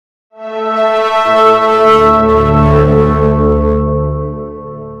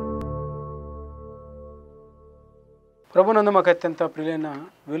ప్రభునందు మాకు అత్యంత ప్రియులైన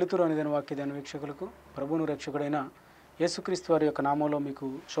వెలుతురు అనే వాక్య ధ్యాన వీక్షకులకు ప్రభువును రక్షకుడైన యేసుక్రీస్తు వారి యొక్క నామంలో మీకు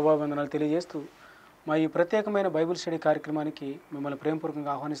శుభాభివందనాలు తెలియజేస్తూ మా ఈ ప్రత్యేకమైన బైబిల్ స్టడీ కార్యక్రమానికి మిమ్మల్ని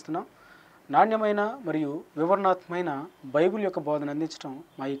ప్రేమపూర్వకంగా ఆహ్వానిస్తున్నాం. నాణ్యమైన మరియు వివరణాత్మకమైన బైబిల్ యొక్క బోధన అందించడం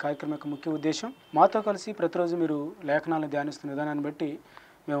మా ఈ కార్యక్రమం యొక్క ముఖ్య ఉద్దేశం. మాతో కలిసి ప్రతిరోజు మీరు లేఖనాలను ధ్యానిస్తున్న విధానాన్ని బట్టి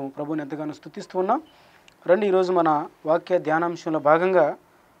మేము ప్రభువుని ఎంతగానో స్తుతిస్తూ ఉన్నాం. రండి, ఈరోజు మన వాక్య ధ్యానాంశంలో భాగంగా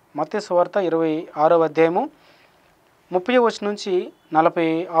మత్తయి సువార్త 26వ అధ్యాయము 30వ వచనం నుంచి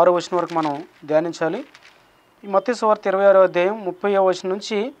 46వ వచనం వరకు మనం ధ్యానించాలి. ఈ మత్తయి సువార్త 26వ అధ్యాయం 30వ వచనం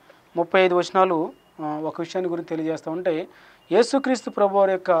నుంచి 35 వచనాలు ఒక విషయాన్ని గురించి తెలియజేస్తూ ఉంటే, యేసుక్రీస్తు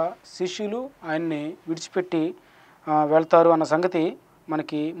ప్రభువారి యొక్క శిష్యులు ఆయన్ని విడిచిపెట్టి వెళ్తారు అన్న సంగతి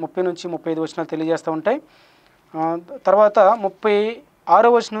మనకి 30 నుంచి 35 వచనాలు తెలియజేస్తూ ఉంటాయి. తర్వాత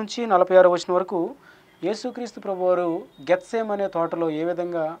 36వ వచనం నుంచి 46వ వచనం వరకు యేసుక్రీస్తు ప్రభువారు గెత్సేమ్ అనే తోటలో ఏ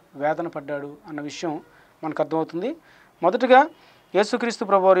విధంగా వేదన పడ్డాడు అన్న విషయం మనకు అర్థమవుతుంది. మొదటగా యేసుక్రీస్తు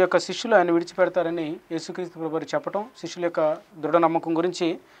ప్రభువారి యొక్క శిష్యులు ఆయన విడిచిపెడతారని యేసుక్రీస్తు ప్రభువారు చెప్పటం, శిష్యుల యొక్క దృఢ నమ్మకం గురించి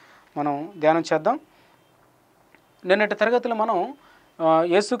మనం ధ్యానం చేద్దాం. నిన్నటి తరగతిలో మనం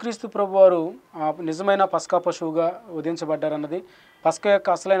యేసుక్రీస్తు ప్రభువారు నిజమైన పస్కా పశువుగా ఉదయించబడ్డారన్నది, పస్కా యొక్క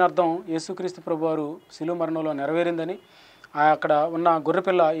అసలైన అర్థం యేసుక్రీస్తు ప్రభువారు శిలువ మరణంలో నెరవేరిందని, అక్కడ ఉన్న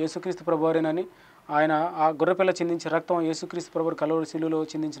గొర్రెపిల్ల యేసుక్రీస్తు ప్రభువారేనని, ఆయన ఆ గొర్రెపిల్ల చిందించిన రక్తం యేసుక్రీస్తు ప్రభువారు కలువరి శిలువలో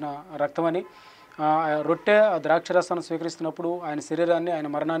చిందించిన రక్తమని, రొట్టె ద్రాక్షరసాన్ని స్వీకరిస్తున్నప్పుడు ఆయన శరీరాన్ని ఆయన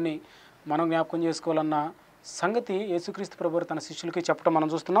మరణాన్ని మనం జ్ఞాపకం చేసుకోవాలన్న సంగతి యేసుక్రీస్తు ప్రభువారు తన శిష్యులకి చెప్పడం మనం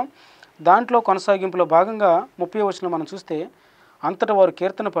చూస్తున్నాం. దాంట్లో కొనసాగింపులో భాగంగా 30వ వచనం మనం చూస్తే, అంతటా వారు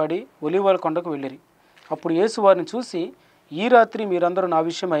కీర్తన పాడి ఒలీవల కొండకు వెళ్ళిరి. అప్పుడు యేసు వారిని చూసి, ఈ రాత్రి మీరందరూ నా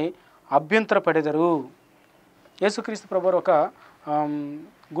విషయమై అభ్యంతరపడెదరు. యేసుక్రీస్తు ప్రభువారు ఒక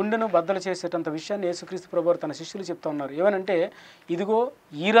గుండెను బద్దలు చేసేటంత విషయాన్ని యేసుక్రీస్తు ప్రభువారు తన శిష్యులు చెప్తా ఉన్నారు. ఏమనంటే, ఇదిగో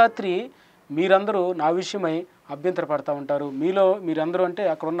ఈ రాత్రి మీరందరూ నా విషయమై అభ్యంతరపడతా ఉంటారు. మీరందరూ అంటే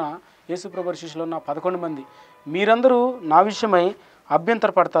అక్కడున్న యేసు ప్రభువారి శిష్యులు ఉన్న 11 మంది, మీరందరూ నా విషయమై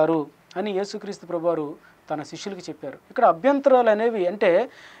అభ్యంతరపడతారు అని యేసుక్రీస్తు ప్రభువారు తన శిష్యులకి చెప్పారు. ఇక్కడ అభ్యంతరాలు అనేవి అంటే,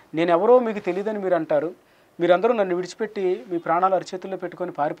 నేనెవరో మీకు తెలియదని మీరు అంటారు, మీరందరూ నన్ను విడిచిపెట్టి మీ ప్రాణాలు అరిచేతుల్లో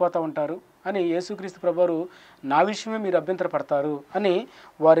పెట్టుకొని పారిపోతూ ఉంటారు అని యేసుక్రీస్తు ప్రభువారు నా విషయమే మీరు అభ్యంతరపడతారు అని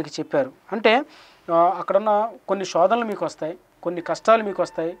వారికి చెప్పారు. అంటే అక్కడున్న కొన్ని శోధనలు మీకు వస్తాయి, కొన్ని కష్టాలు మీకు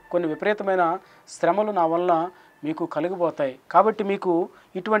వస్తాయి, కొన్ని విపరీతమైన శ్రమలు నా వలన మీకు కలిగిపోతాయి, కాబట్టి మీకు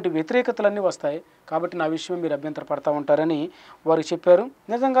ఇటువంటి వ్యతిరేకతలన్నీ వస్తాయి, కాబట్టి నా విషయం మీరు అభ్యంతరపడతా ఉంటారని వారికి చెప్పారు.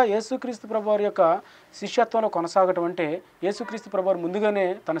 నిజంగా యేసుక్రీస్తు ప్రభువారి యొక్క శిష్యత్వంలో కొనసాగటం అంటే, యేసుక్రీస్తు ప్రభువారు ముందుగానే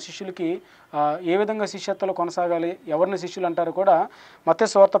తన శిష్యులకి ఏ విధంగా శిష్యత్వంలో కొనసాగాలి, ఎవరిని శిష్యులు అంటారు కూడా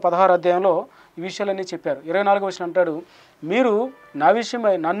మత్తయి సువార్త 16వ అధ్యాయంలో ఈ విషయాలన్నీ చెప్పారు. 24వ వచనం అంటాడు, మీరు నా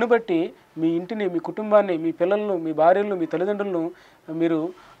విషయమై నన్ను బట్టి మీ ఇంటిని, మీ కుటుంబాన్ని, మీ పిల్లలను, మీ భార్యలను, మీ తల్లిదండ్రులను మీరు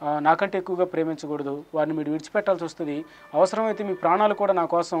నాకంటే ఎక్కువగా ప్రేమించకూడదు, వారిని మీరు విడిచిపెట్టాల్సి వస్తుంది, అవసరమైతే మీ ప్రాణాలు కూడా నా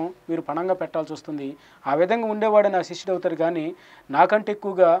కోసం మీరు పణంగా పెట్టాల్సి వస్తుంది. ఆ విధంగా ఉండేవాడే నా శిష్యుడు అవుతారు, కానీ నాకంటే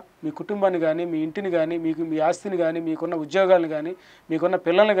ఎక్కువగా మీ కుటుంబాన్ని కానీ, మీ ఇంటిని కానీ, మీ ఆస్తిని కానీ, మీకున్న ఉద్యోగాలను కానీ, మీకున్న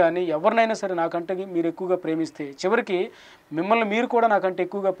పిల్లల్ని కానీ ఎవరినైనా సరే నాకంటే మీరు ఎక్కువగా ప్రేమిస్తే, చివరికి మిమ్మల్ని మీరు కూడా నాకంటే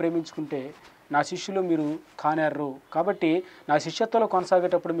ఎక్కువగా ప్రేమించుకుంటే నా శిష్యులు మీరు కానేర్రు. కాబట్టి నా శిష్యత్వంలో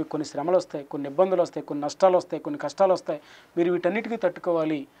కొనసాగేటప్పుడు మీకు కొన్ని శ్రమలు వస్తాయి, కొన్ని ఇబ్బందులు వస్తాయి, కొన్ని నష్టాలు వస్తాయి, కొన్ని కష్టాలు వస్తాయి, మీరు వీటన్నిటికీ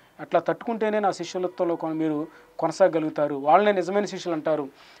తట్టుకోవాలి. అట్లా తట్టుకుంటేనే నా శిష్యులత్వంలో మీరు కొనసాగలుగుతారు, వాళ్ళనే నిజమైన శిష్యులు అంటారు.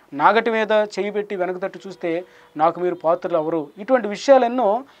 నాగటి మీద చేయి పెట్టి వెనక తట్టు చూస్తే నాకు మీరు పాత్రలు ఎవరు. ఇటువంటి విషయాలెన్నో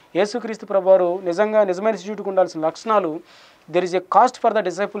యేసుక్రీస్తు ప్రభువారు నిజమైన శిష్యుడికి ఉండాల్సిన లక్షణాలు. There is a cost for the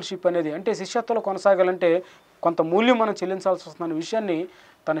discipleship అనేది, అంటే శిష్యత్వంలో కొనసాగాలంటే కొంత మూల్యం మనం చెల్లించాల్సి వస్తున్న విషయాన్ని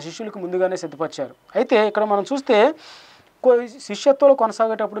తన శిష్యులకు ముందుగానే సిద్ధపరిచారు. అయితే ఇక్కడ మనం చూస్తే శిష్యత్వంలో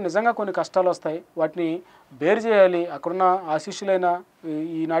కొనసాగేటప్పుడు నిజంగా కొన్ని కష్టాలు వస్తాయి, వాటిని బేరు చేయాలి. అక్కడున్న ఆ శిష్యులైన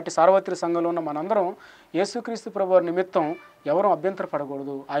ఈనాటి సార్వత్రిక సంఘంలో ఉన్న మనందరం యేసుక్రీస్తు ప్రభువారి నిమిత్తం ఎవరూ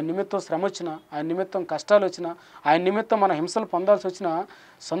అభ్యంతరపడకూడదు. ఆయన నిమిత్తం శ్రమ వచ్చినా, ఆయన నిమిత్తం కష్టాలు వచ్చినా, ఆయన నిమిత్తం మన హింసలు పొందాల్సి వచ్చినా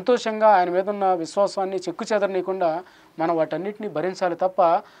సంతోషంగా ఆయన మీద ఉన్న విశ్వాసాన్ని చెక్కు చెదరనీయకుండా మనం వాటన్నిటిని భరించాలి తప్ప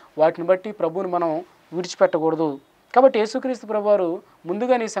వాటిని బట్టి ప్రభువుని మనం విడిచిపెట్టకూడదు. కాబట్టి యేసుక్రీస్తు ప్రభువారు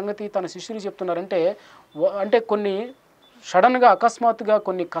ముందుగానే ఈ సంగతి తన శిష్యులు చెప్తున్నారంటే, అంటే కొన్ని సడన్గా అకస్మాత్తుగా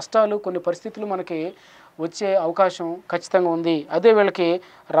కొన్ని కష్టాలు, కొన్ని పరిస్థితులు మనకి వచ్చే అవకాశం ఖచ్చితంగా ఉంది, అదే వీళ్ళకి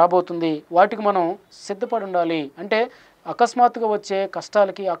రాబోతుంది. వాటికి మనం సిద్ధపడి ఉండాలి. అంటే అకస్మాత్తుగా వచ్చే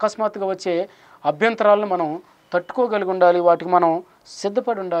కష్టాలకి, అకస్మాత్తుగా వచ్చే అభ్యంతరాలను మనం తట్టుకోగలిగి ఉండాలి, వాటికి మనం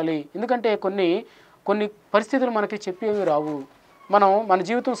సిద్ధపడి ఉండాలి. ఎందుకంటే కొన్ని పరిస్థితులు మనకి చెప్పేవి రావు. మన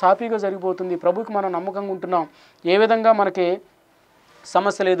జీవితం సాఫీగా జరిగిపోతుంది, ప్రభువుకి మనం నమ్మకంగా ఉంటున్నాం, ఏ విధంగా మనకి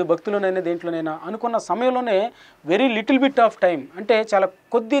సమస్య లేదు భక్తులోనైనా దేంట్లోనైనా అనుకున్న సమయంలోనే very little bit of time, అంటే చాలా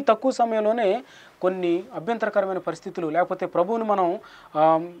కొద్ది తక్కువ సమయంలోనే కొన్ని అభ్యంతరకరమైన పరిస్థితులు, లేకపోతే ప్రభువుని మనం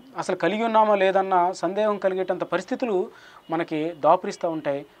అసలు కలిగి ఉన్నామా లేదన్న సందేహం కలిగేటంత పరిస్థితులు మనకి దాపురిస్తూ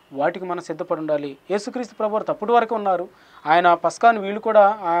ఉంటాయి. వాటికి మనం సిద్ధపడి ఉండాలి. యేసుక్రీస్తు ప్రభువారు తప్పుడు వరకు ఉన్నారు. ఆయన పస్కాను వీళ్ళు కూడా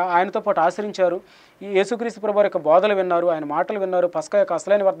ఆయనతో పాటు ఆచరించారు. ఈ యేసుక్రీస్తు ప్రభువారి యొక్క బోధలు విన్నారు, ఆయన మాటలు విన్నారు, పస్కా యొక్క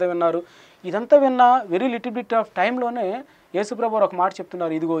అసలైన అర్థం విన్నారు. ఇదంతా విన్న వెరీ లిటిల్ బిట్ ఆఫ్ టైంలోనే యేసు ప్రభువారు ఒక మాట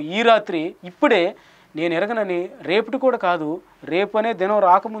చెప్తున్నారు, ఇదిగో ఈ రాత్రి ఇప్పుడే నేను ఎరగనని, రేపటి కూడా కాదు, రేపు అనే దినం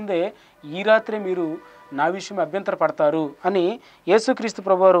రాకముందే ఈ రాత్రి మీరు నా విషయం అభ్యంతర పడతారు అని యేసుక్రీస్తు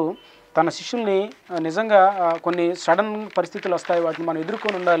ప్రభువారు తన శిష్యుల్ని నిజంగా కొన్ని సడన్ పరిస్థితులు వస్తాయి, వాటిని మనం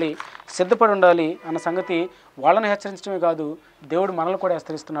ఎదుర్కొని ఉండాలి, సిద్ధపడి ఉండాలి అన్న సంగతి వాళ్ళని హెచ్చరించడమే కాదు, దేవుడు మనల్ని కూడా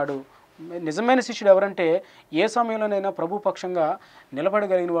హెచ్చరిస్తున్నాడు. నిజమైన శిష్యుడు ఎవరంటే ఏ సమయంలోనైనా ప్రభు పక్షంగా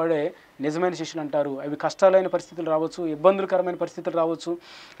నిలబడగలిగిన వాడే నిజమైన శిష్యులు అంటారు. అవి కష్టాలైన పరిస్థితులు రావచ్చు, ఇబ్బందులకరమైన పరిస్థితులు రావచ్చు,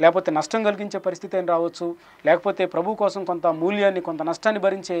 లేకపోతే నష్టం కలిగించే పరిస్థితి అయినా రావచ్చు, లేకపోతే ప్రభు కోసం కొంత మూల్యాన్ని కొంత నష్టాన్ని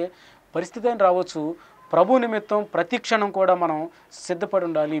భరించే పరిస్థితి అయినా రావచ్చు. ప్రభు నిమిత్తం ప్రతి క్షణం కూడా మనం సిద్ధపడి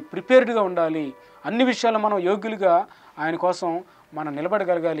ఉండాలి, ప్రిపేర్డ్గా ఉండాలి. అన్ని విషయాలు మనం యోగ్యులుగా ఆయన కోసం మనం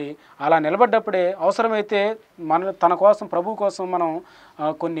నిలబడగలగాలి. అలా నిలబడ్డప్పుడే అవసరమైతే తన కోసం ప్రభు కోసం మనం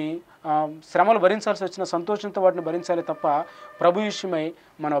కొన్ని శ్రమలు భరించాల్సి వచ్చిన సంతోషంతో వాటిని భరించాలి తప్ప ప్రభు విషయమై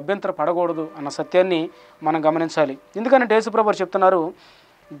మనం అభ్యంతర పడకూడదు అన్న సత్యాన్ని మనం గమనించాలి. ఎందుకంటే యేసుప్రభువు చెప్తున్నారు,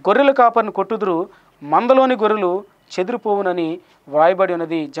 గొర్రెల కాపరిని కొట్టుదురు, మందలోని గొర్రెలు చెదిరిపోవునని వ్రాయబడి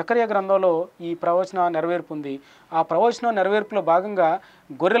ఉన్నది. జకర్యా గ్రంథంలో ఈ ప్రవచన నెరవేర్పు ఉంది. ఆ ప్రవచన నెరవేర్పులో భాగంగా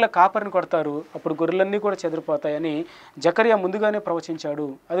గొర్రెల కాపరిని కొడతారు, అప్పుడు గొర్రెలన్నీ కూడా చెదిరిపోతాయని జకర్యా ముందుగానే ప్రవచించాడు.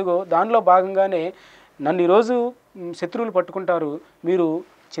 అదిగో దానిలో భాగంగానే నన్ను ఈరోజు శత్రువులు పట్టుకుంటారు, మీరు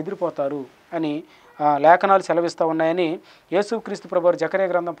చెదిరిపోతారు అని లేఖనాలు సెలవిస్తూ ఉన్నాయని యేసుక్రీస్తు ప్రభువారు జకర్యా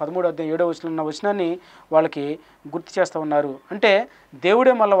గ్రంథం 13:7 ఉన్న వచనాన్ని వాళ్ళకి గుర్తు చేస్తూ ఉన్నారు. అంటే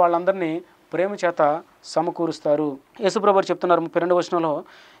దేవుడే మళ్ళీ వాళ్ళందరినీ ప్రేమ చేత సమకూరుస్తారు. యేసుప్రభువు చెప్తున్నారు 32వ వచనంలో,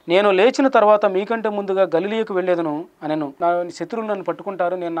 నేను లేచిన తర్వాత మీకంటే ముందుగా గలిలయకు వెళ్ళేదను అనెను. నా శత్రువులు నన్ను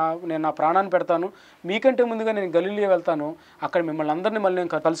పట్టుకుంటారు, నేను నా ప్రాణాన్ని పెడతాను, మీకంటే ముందుగా నేను గలిలయ వెళ్తాను, అక్కడ మిమ్మల్ని అందరినీ మళ్ళీ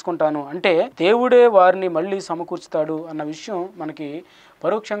నేను కలుసుకుంటాను. అంటే దేవుడే వారిని మళ్ళీ సమకూర్చుతాడు అన్న విషయం మనకి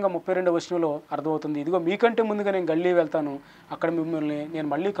పరోక్షంగా 32వ వచనంలో అర్థమవుతుంది. ఇదిగో మీకంటే ముందుగా నేను గలిలయ వెళ్తాను, అక్కడ మిమ్మల్ని నేను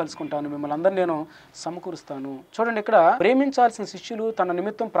మళ్ళీ కలుసుకుంటాను, మిమ్మల్ని అందరినీ నేను సమకూరుస్తాను. చూడండి, ఇక్కడ ప్రేమించాల్సిన శిష్యులు, తన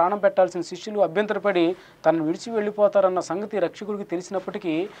నిమిత్తం ప్రాణం పెట్టాల్సిన శిష్యులు అభ్యంతరపడి తనను విడిచి వెళ్ళిపోతారన్న సంగతి రక్షకుడికి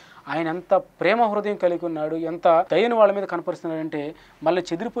తెలిసినప్పటికీ ఆయన ఎంత ప్రేమ హృదయం కలిగి ఉన్నాడు, ఎంత దయను వాళ్ళ మీద కనపరుస్తున్నాడంటే మళ్ళీ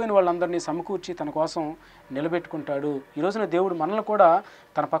చెదిరిపోయిన వాళ్ళందరినీ సమకూర్చి తన కోసం నిలబెట్టుకుంటాడు. ఈ రోజున దేవుడు మనల్ని కూడా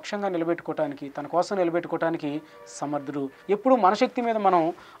తన పక్షంగా నిలబెట్టుకోవటానికి, తన కోసం నిలబెట్టుకోవటానికి సమర్థుడు. ఎప్పుడు మన శక్తి మీద మనం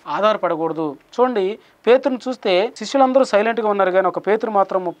ఆధారపడకూడదు. చూడండి, పేతురుని చూస్తే శిష్యులందరూ సైలెంట్గా ఉన్నారు, కానీ ఒక పేతురు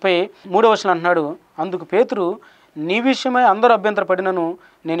మాత్రం 33వ వచనం అంటున్నాడు, అందుకు పేతురు, నీ విషయమై అందరూ అభ్యంతరపడినను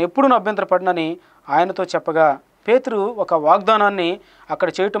నేను ఎప్పుడూ అభ్యంతరపడినని ఆయనతో చెప్పగా, పేతురు ఒక వాగ్దానాన్ని అక్కడ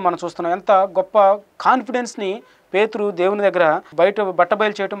చేయటం మనం చూస్తున్నాం. ఎంత గొప్ప కాన్ఫిడెన్స్ని పేతురు దేవుని దగ్గర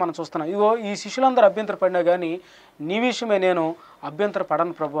బట్టబయలు చేయటం మనం చూస్తున్నాం. ఇగో ఈ శిష్యులందరూ అభ్యంతరపడినా కానీ నీ విషయమే నేను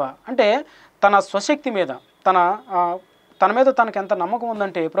అభ్యంతరపడను ప్రభువా. అంటే తన స్వశక్తి మీద తన మీద తనకు ఎంత నమ్మకం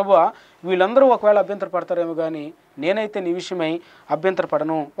ఉందంటే, ప్రభువా వీళ్ళందరూ ఒకవేళ అభ్యంతరపడతారేమో కానీ నేనైతే నీ విషయమై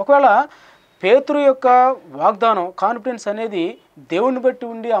అభ్యంతరపడను. ఒకవేళ పేతురు యొక్క వాగ్దానం, కాన్ఫిడెన్స్ అనేది దేవుని బట్టి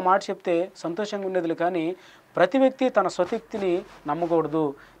ఉండి ఆ మాట చెప్తే సంతోషంగా ఉండేది, కానీ ప్రతి వ్యక్తి తన స్వశక్తిని నమ్మకూడదు.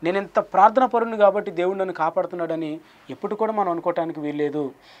 నేను ఇంత ప్రార్థన పరుని కాబట్టి దేవుడు నన్ను కాపాడుతున్నాడని ఎప్పుడు కూడా మనం అనుకోవటానికి వీల్లేదు.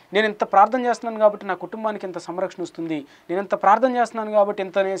 నేను ఇంత ప్రార్థన చేస్తున్నాను కాబట్టి నా కుటుంబానికి ఇంత సంరక్షణ వస్తుంది, నేను ఇంత ప్రార్థన చేస్తున్నాను కాబట్టి,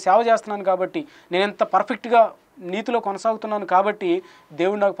 ఇంత నేను సేవ చేస్తున్నాను కాబట్టి, నేను ఇంత పర్ఫెక్ట్గా నీతిలో కొనసాగుతున్నాను కాబట్టి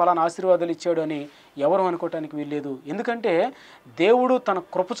దేవుడు నాకు ఫలానా ఆశీర్వాదాలు ఇచ్చాడు అని ఎవరు అనుకోవటానికి వీల్లేదు. ఎందుకంటే దేవుడు తన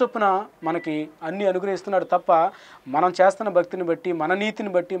కృప చొప్పున మనకి అన్నీ అనుగ్రహిస్తున్నాడు తప్ప మనం చేస్తున్న భక్తిని బట్టి, మన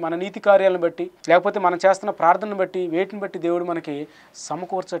నీతిని బట్టి, మన నీతి కార్యాలను బట్టి, లేకపోతే మనం చేస్తున్న ప్రార్థనను బట్టి, వేటిని బట్టి దేవుడు మనకి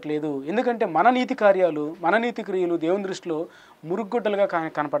సమకూర్చట్లేదు. ఎందుకంటే మన నీతి కార్యాలు, మన నీతి క్రియలు దేవుని దృష్టిలో మురుగుగుడ్డలుగా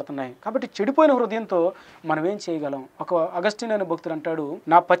కనపడుతున్నాయి. కాబట్టి చెడిపోయిన హృదయంతో మనం ఏం చేయగలం? ఒక అగస్టిన్ అనే భక్తుడు అంటాడు,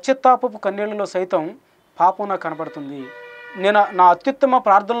 నా పశ్చాత్తాపపు కన్నీళ్లలో సైతం పాపం నాకు కనపడుతుంది, నేను నా అత్యుత్తమ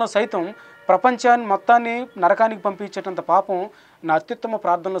ప్రార్థనలో సైతం ప్రపంచాన్ని మొత్తాన్ని నరకానికి పంపించేటంత పాపం నా అత్యుత్తమ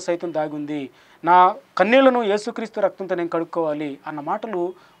ప్రార్థనలో సైతం దాగి ఉంది, నా కన్నీళ్లను యేసుక్రీస్తు రక్తంతో నేను కడుక్కోవాలి అన్న మాటలు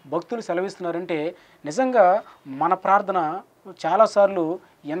భక్తులు సెలవిస్తున్నారంటే నిజంగా మన ప్రార్థన చాలాసార్లు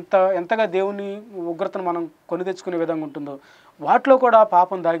ఎంతగా దేవుని ఉగ్రతను మనం కొని తెచ్చుకునే విధంగా ఉంటుందో. వాటిలో కూడా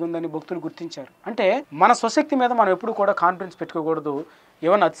పాపం దాగి ఉందని భక్తులు గుర్తించారు. అంటే మన స్వశక్తి మీద మనం ఎప్పుడు కూడా కాన్ఫిడెన్స్ పెట్టుకోకూడదు.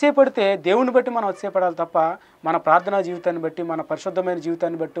 ఏమన్నా అతిశయపడితే దేవుని బట్టి మనం అతిశయపడాలి తప్ప మన ప్రార్థనా జీవితాన్ని బట్టి, మన పరిశుద్ధమైన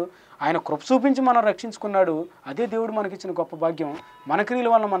జీవితాన్ని బట్టి ఆయన కృప చూపించి మనం రక్షించుకున్నాడు. అదే దేవుడు మనకిచ్చిన గొప్ప భాగ్యం. మన క్రియల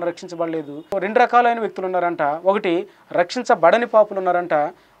వల్ల మనం రక్షించబడలేదు. 2 రకాలైన వ్యక్తులు ఉన్నారంట. ఒకటి రక్షించబడని పాపులు ఉన్నారంట,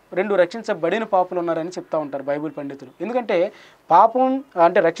 2 రక్షించబడిన పాపులు ఉన్నారని చెప్తా ఉంటారు బైబిల్ పండితులు. ఎందుకంటే పాపం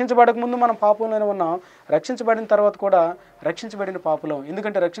అంటే రక్షించబడక ముందు మనం పాపంలోనే ఉన్నాం, రక్షించబడిన తర్వాత కూడా రక్షించబడిన పాపులం.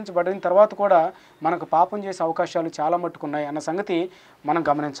 ఎందుకంటే రక్షించబడిన తర్వాత కూడా మనకు పాపం చేసే అవకాశాలు చాలా మట్టుకున్నాయి అన్న సంగతి మనం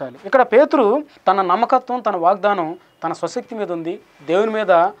గమనించాలి. ఇక్కడ పేతురు తన నమ్మకత్వం, తన వాగ్దానం తన స్వశక్తి మీద ఉంది, దేవుని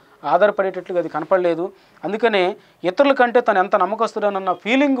మీద ఆధారపడేటట్లుగా అది కనపడలేదు. అందుకనే ఇతరుల కంటే తను ఎంత నమ్మకస్తుడనన్న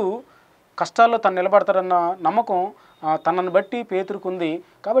ఫీలింగు, కష్టాల్లో తను నిలబడతాడన్న నమ్మకం తనను బట్టి పేతురుకుంది.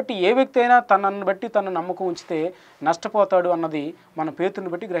 కాబట్టి ఏ వ్యక్తి అయినా తనను బట్టి తన నమ్మకం ఉంచితే నష్టపోతాడు అన్నది మన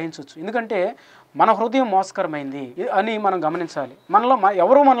పేతురుని బట్టి గ్రహించవచ్చు. ఎందుకంటే మన హృదయం మోసకరమైంది అని మనం గమనించాలి.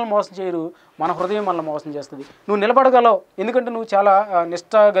 ఎవరో మనల్ని మోసం చేయరు, మన హృదయం మనల్ని మోసం చేస్తుంది. నువ్వు నిలబడగలవు, ఎందుకంటే నువ్వు చాలా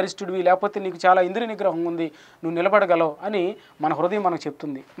నిష్ఠాగరిష్ఠుడివి, లేకపోతే నీకు చాలా ఇంద్రియ నిగ్రహం ఉంది, నువ్వు నిలబడగలవు అని మన హృదయం మనకు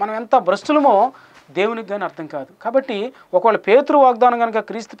చెప్తుంది. మనం ఎంత భ్రష్టులమో దేవునికి కానీ అర్థం కాదు. కాబట్టి ఒకవేళ పేతురు వాగ్దానం కనుక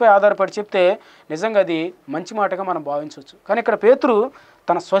క్రీస్తుపై ఆధారపడి చెప్తే నిజంగా అది మంచి మాటగా మనం భావించవచ్చు. కానీ ఇక్కడ పేతురు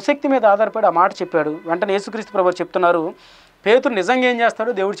తన స్వశక్తి మీద ఆధారపడి ఆ మాట చెప్పాడు. వెంటనే యేసుక్రీస్తు ప్రభువు చెప్తున్నారు, పేతురు నిజంగా ఏం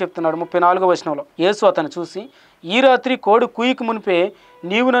చేస్తాడో దేవుడు చెప్తున్నాడు 34వ వచనంలో. యేసు అతను చూసి, ఈ రాత్రి కోడి కూయికి మునిపే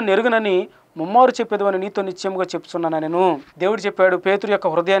నీవు నన్ను ఎరుగనని ముమ్మారు చెప్పేదని నీతో నిశ్చయముగా చెప్తున్నాను నేను. దేవుడు చెప్పాడు. పేతురు యొక్క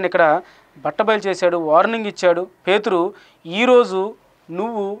హృదయాన్ని ఇక్కడ బట్టబయలు చేశాడు, వార్నింగ్ ఇచ్చాడు. పేతురు, ఈరోజు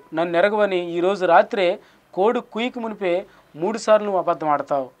నువ్వు నన్ను ఎరగవని, ఈరోజు రాత్రే కోడి కుయికి మునిపే 3 సార్లు నువ్వు అబద్ధం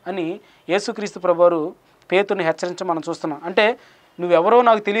ఆడతావు అని యేసుక్రీస్తు ప్రభువారు పేతురుని హెచ్చరించడం మనం చూస్తున్నాం. అంటే నువ్వెవరో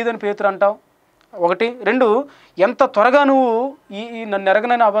నాకు తెలియదని పేతురు అంటావు, 1. 2, ఎంత త్వరగా నువ్వు ఈ నన్ను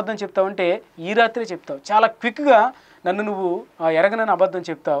ఎరగనని అబద్ధం చెప్తావంటే ఈ రాత్రే చెప్తావు. చాలా క్విక్గా నన్ను నువ్వు ఎరగనని అబద్ధం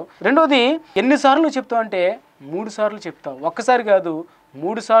చెప్తావు. 2వది, ఎన్నిసార్లు నువ్వు చెప్తావు అంటే 3 సార్లు చెప్తావు. ఒక్కసారి కాదు,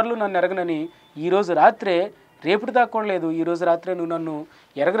 3 సార్లు నన్ను ఎరగనని ఈరోజు రాత్రే, రేపటి దాకా కూడా లేదు, ఈరోజు రాత్రే నువ్వు నన్ను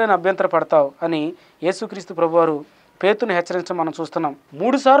ఎరగనని అభ్యంతర పడతావు అని యేసుక్రీస్తు ప్రభువారు పేతురుని హెచ్చరించడం మనం చూస్తున్నాం.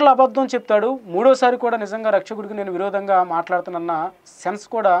 3 సార్లు అబద్ధం చెప్తాడు, 3వసారి కూడా నిజంగా రక్షకుడికి నేను విరోధంగా మాట్లాడుతానన్న సెన్స్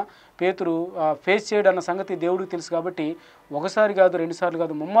కూడా పేతురు ఫేస్ చేయడం అన్న సంగతి దేవుడికి తెలుసు. కాబట్టి 1 సారి కాదు, 2 సార్లు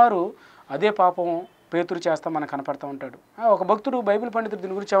కాదు, ముమ్మారు అదే పాపం పేతురు చేస్తా మనకు కనపడతా ఉంటాడు. ఒక భక్తుడు బైబిల్ పండితుడు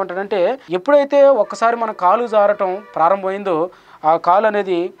దీని గురించి ఏమంటాడంటే, ఎప్పుడైతే ఒక్కసారి మన కాలు జారటం ప్రారంభమైందో ఆ కాలు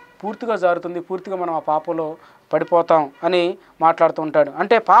అనేది పూర్తిగా జారుతుంది, పూర్తిగా మనం ఆ పాపంలో పడిపోతాం అని మాట్లాడుతూ ఉంటాడు.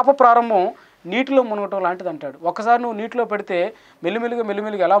 అంటే పాప ప్రారంభం నీటిలో మునగటం లాంటిది అంటాడు. ఒకసారి నువ్వు నీటిలో పడితే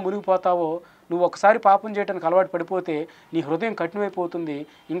మెల్లిమెల్లిగా ఎలా మునిగిపోతావో, నువ్వు ఒకసారి పాపం చేయడానికి అలవాటు పడిపోతే నీ హృదయం కఠినమైపోతుంది.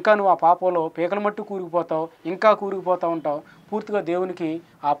 ఇంకా నువ్వు ఆ పాపంలో పీకల మట్టు కూరుకుపోతావు, ఇంకా కూరుకుపోతూ ఉంటావు. పూర్తిగా దేవునికి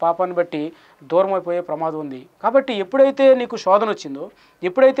ఆ పాపాన్ని బట్టి దూరం అయిపోయే ప్రమాదం ఉంది. కాబట్టి ఎప్పుడైతే నీకు శోధన వచ్చిందో,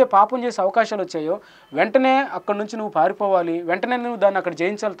 ఎప్పుడైతే పాపం చేసే అవకాశాలు వచ్చాయో, వెంటనే అక్కడి నుంచి నువ్వు పారిపోవాలి, వెంటనే నువ్వు దాన్ని అక్కడ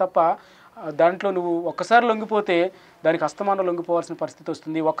జయించాలి తప్ప దాంట్లో నువ్వు ఒక్కసారి లొంగిపోతే దానికి అస్తమానం లొంగిపోవాల్సిన పరిస్థితి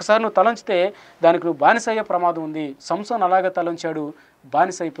వస్తుంది. ఒక్కసారి నువ్వు తలంచితే దానికి నువ్వు బానిస అయ్యే ప్రమాదం ఉంది. సంసోను అలాగే తలంచాడు,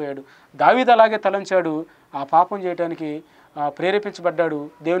 బానిస అయిపోయాడు. దావీదు అలాగే తలంచాడు, ఆ పాపం చేయడానికి ప్రేరేపించబడ్డాడు,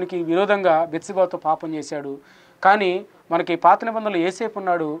 దేవునికి విరోధంగా బెత్షెబాతో పాపం చేశాడు. కానీ మనకి పాత నిబంధనలు యేసేపు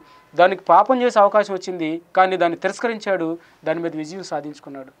ఉన్నాడు, దానికి పాపం చేసే అవకాశం వచ్చింది, కానీ దాన్ని తిరస్కరించాడు, దాని మీద విజయం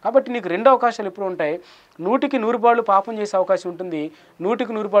సాధించుకున్నాడు. కాబట్టి నీకు 2 అవకాశాలు ఎప్పుడు ఉంటాయి. 100కి 100 పాళ్ళు పాపం చేసే అవకాశం ఉంటుంది,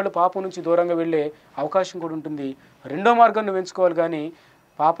 100కి 100 పాళ్ళు పాపం నుంచి దూరంగా వెళ్ళే అవకాశం కూడా ఉంటుంది. 2వ మార్గాన్ని నువ్వు ఎంచుకోవాలి. కానీ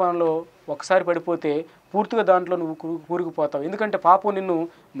పాపంలో ఒకసారి పడిపోతే పూర్తిగా దాంట్లో నువ్వు కూరుకుపోతావు. ఎందుకంటే పాపం నిన్ను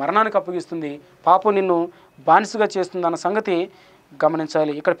మరణానికి అప్పగిస్తుంది, పాపం నిన్ను బానిసగా చేస్తుంది అన్న సంగతి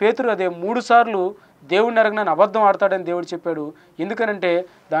గమనించాలి. ఇక్కడ పేతురు అదే 3 సార్లు దేవుడిని ఎరగనని అబద్ధం ఆడతాడని దేవుడు చెప్పాడు. ఎందుకనంటే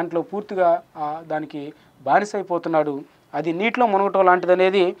దాంట్లో పూర్తిగా దానికి బానిస అయిపోతున్నాడు. అది నీటిలో మునగటం లాంటిది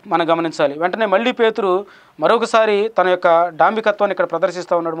అనేది మనం గమనించాలి. వెంటనే మళ్ళీ పేతురు మరొకసారి తన యొక్క డాంబికత్వాన్ని ఇక్కడ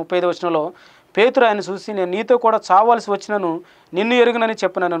ప్రదర్శిస్తూ ఉన్నాడు. 35వ వచనంలో, పేతురు ఆయన చూసి, నేను నీతో కూడా చావాల్సి వచ్చినను నిన్ను ఎరుగునని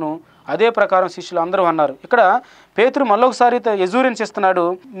చెప్పినను. అదే ప్రకారం శిష్యులు అందరూ అన్నారు. ఇక్కడ పేతురు మళ్ళొకసారి ఎజూరెన్స్ ఇస్తున్నాడు.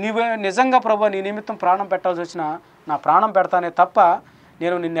 నీవే నిజంగా ప్రభు నీ నిమిత్తం ప్రాణం పెట్టాల్సి వచ్చినా నా ప్రాణం పెడతానే తప్ప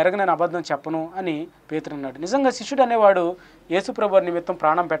నేను నిన్ను ఎరగనని అబద్ధం చెప్పను అని పేతురు అన్నాడు. నిజంగా శిష్యుడు అనేవాడు యేసుప్రభు నిమిత్తం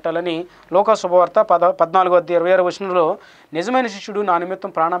ప్రాణం పెట్టాలని లోకా శుభవార్త 14:26 వచనంలో, నిజమైన శిష్యుడు నా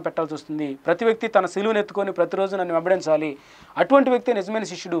నిమిత్తం ప్రాణం పెట్టాల్సి వస్తుంది. ప్రతి వ్యక్తి తన సిలువను ఎత్తుకొని ప్రతిరోజు నన్ను వెంబడించాలి, అటువంటి వ్యక్తి నిజమైన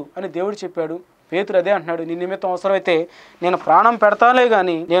శిష్యుడు అని దేవుడు చెప్పాడు. పేతురు అదే అంటున్నాడు, నీ నిమిత్తం అవసరమైతే నేను ప్రాణం పెడతాలే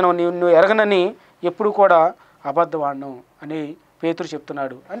కానీ నేను నిన్ను ఎరగనని ఎప్పుడు కూడా అబద్ధవాడను అని పేతురు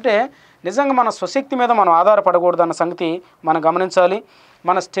చెప్తున్నాడు. అంటే నిజంగా మన స్వశక్తి మీద మనం ఆధారపడకూడదు అన్న సంగతి మనం గమనించాలి.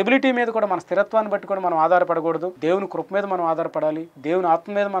 మన స్టెబిలిటీ మీద కూడా, మన స్థిరత్వాన్ని బట్టి కూడా మనం ఆధారపడకూడదు. దేవుని కృప మీద మనం ఆధారపడాలి, దేవుని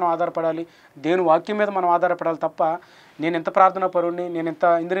ఆత్మ మీద మనం ఆధారపడాలి, దేవుని వాక్యం మీద మనం ఆధారపడాలి తప్ప నేను ఎంత ప్రార్థనా పరుణ్ణి, నేను ఎంత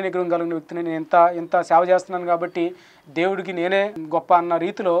ఇంద్రియ నిగ్రహం కలిగిన వ్యక్తిని, నేను ఎంత సేవ చేస్తున్నాను కాబట్టి దేవుడికి నేనే గొప్ప అన్న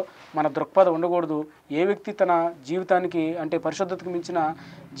రీతిలో మన దృక్పథం ఉండకూడదు. ఏ వ్యక్తి తన జీవితానికి అంటే పరిశుద్ధతకు మించిన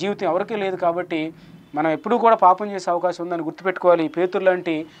జీవితం ఎవరికీ లేదు కాబట్టి మనం ఎప్పుడూ కూడా పాపం చేసే అవకాశం ఉందని గుర్తుపెట్టుకోవాలి. పేతురు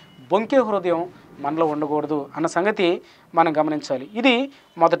లాంటి బొంకే హృదయం మనలో ఉండకూడదు అన్న సంగతి మనం గమనించాలి. ఇది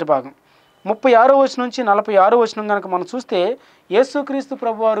మొదటి భాగం. 36వ వచనం నుంచి 46వ వచనం కనుక మనం చూస్తే యేసుక్రీస్తు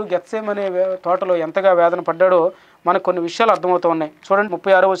ప్రభువారు గెత్సేమనే తోటలో ఎంతగా వేదన పడ్డాడో మనకు కొన్ని విషయాలు అర్థమవుతూ ఉన్నాయి. చూడండి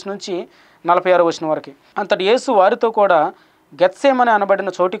 36వ వచనం నుంచి 46వ వచనం వరకు. అంతటి యేసు వారితో కూడా గెత్సేమనే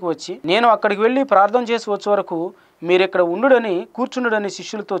అనబడిన చోటికి వచ్చి, నేను అక్కడికి వెళ్ళి ప్రార్థన చేసి వచ్చే వరకు మీరు ఇక్కడ కూర్చుండుడని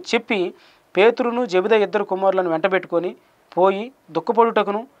శిష్యులతో చెప్పి పేతురును జెబెదయి 2 కుమారులను వెంటబెట్టుకొని పోయి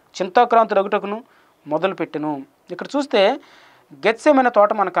దుఃఖపడుటకును చింతాక్రాంతుడగుటకును మొదలుపెట్టెను. ఇక్కడ చూస్తే గెత్సేమనే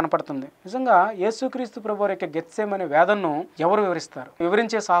తోట మనకు కనపడుతుంది. నిజంగా యేసుక్రీస్తు ప్రభువారి యొక్క గెత్సేమనే వేదనను ఎవరు వివరిస్తారు?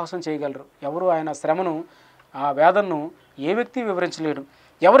 వివరించే సాహసం చేయగలరు ఎవరు? ఆయన శ్రమను, ఆ వేదనను ఏ వ్యక్తి వివరించలేడు.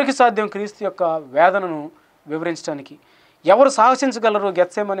 ఎవరికి సాధ్యం క్రీస్తు యొక్క వేదనను వివరించడానికి? ఎవరు సాహసించగలరు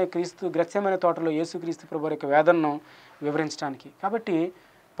గెత్సేమనే తోటలో యేసుక్రీస్తు ప్రభువారి యొక్క వేదనను వివరించడానికి? కాబట్టి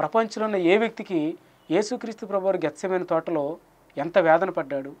ప్రపంచంలో ఉన్న ఏ వ్యక్తికి యేసుక్రీస్తు ప్రభువారు గెత్సేమనే తోటలో ఎంత వేదన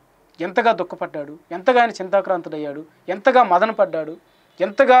పడ్డాడు, ఎంతగా దుఃఖపడ్డాడు, ఎంతగా ఆయన చింతాక్రాంతుడయ్యాడు, ఎంతగా మదన పడ్డాడు,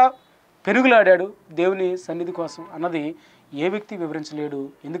 ఎంతగా పెనుగులాడాడు దేవుని సన్నిధి కోసం అన్నది ఏ వ్యక్తి వివరించలేడు.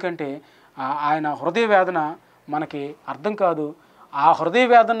 ఎందుకంటే ఆయన హృదయ వేదన మనకి అర్థం కాదు. ఆ హృదయ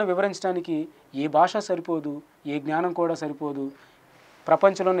వేదనను వివరించడానికి ఏ భాష సరిపోదు, ఏ జ్ఞానం కూడా సరిపోదు.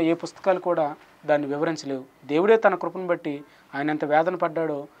 ప్రపంచంలో ఉన్న ఏ పుస్తకాలు కూడా దాన్ని వివరించలేవు. దేవుడే తన కృపను బట్టి ఆయన ఎంత వేదన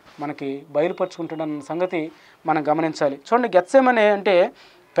పడ్డాడో మనకి బయలుపరుచుకుంటాడన్న సంగతి మనం గమనించాలి. చూడండి, గెత్సేమనే అంటే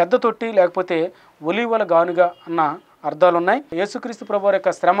పెద్ద తొట్టి లేకపోతే ఒలీవల గానుగా అన్న అర్థాలు ఉన్నాయి. యేసుక్రీస్తు ప్రభువారి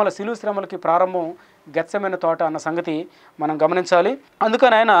యొక్క శిలువ శ్రమలకి ప్రారంభం గెత్సేమనే తోట అన్న సంగతి మనం గమనించాలి.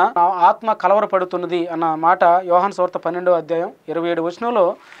 అందుకని ఆయన ఆత్మ కలవరపడుతున్నది అన్న మాట యోహాను సువార్త 12వ అధ్యాయం 27 వచనంలో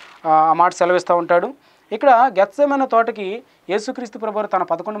ఆ మాట సెలవిస్తూ ఉంటాడు. ఇక్కడ గెత్సేమనే తోటకి యేసుక్రీస్తు ప్రభువారు తన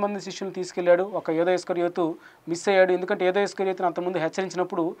 11 మంది శిష్యులను తీసుకెళ్లాడు. ఒక యూదా ఇస్కరియోతు మిస్ అయ్యాడు. ఎందుకంటే యూదా ఇస్కరియోతుని అంతకుముందు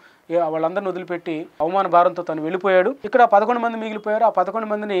హెచ్చరించినప్పుడు వాళ్ళందరిని వదిలిపెట్టి అవమాన భారంతో తను వెళ్ళిపోయాడు. ఇక్కడ 11 మంది మిగిలిపోయారు. ఆ 11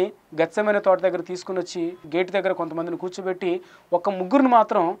 మందిని గెత్సేమనే తోట దగ్గర తీసుకుని వచ్చి గేటు దగ్గర కొంతమందిని కూర్చోబెట్టి ఒక ముగ్గురిని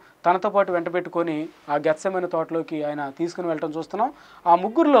మాత్రం తనతో పాటు వెంటబెట్టుకొని ఆ గెత్సేమనే తోటలోకి ఆయన తీసుకుని వెళ్ళటం చూస్తున్నాం. ఆ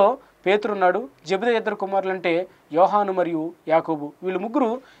ముగ్గురులో పేతురున్నాడు. జెబెదయి 2 కుమారులు అంటే యోహాను మరియు యాకోబు. వీళ్ళు ముగ్గురు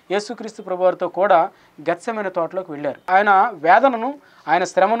యేసుక్రీస్తు ప్రభువారితో కూడా గెత్సేమనే తోటలోకి వెళ్ళారు. ఆయన వేదనను, ఆయన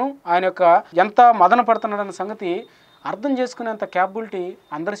శ్రమను, ఆయన యొక్క ఎంత మదన పడుతున్నాడన్న సంగతి అర్థం చేసుకునేంత క్యాపబిలిటీ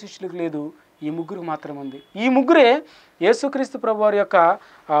అందరి శిష్యులకు లేదు. ఈ ముగ్గురికి మాత్రమే ఉంది. ఈ ముగ్గురే యేసుక్రీస్తు ప్రభువారి యొక్క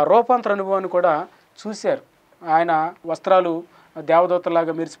రూపాంతర అనుభవాన్ని కూడా చూశారు. ఆయన వస్త్రాలు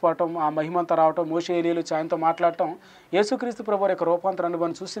దేవదూతలాగా మెరిసిపోవటం, ఆ మహిమంతా రావటం, మోషే ఏలీయాలు ఆయనతో మాట్లాడటం, యేసుక్రీస్తు ప్రభువారి యొక్క రూపాంతర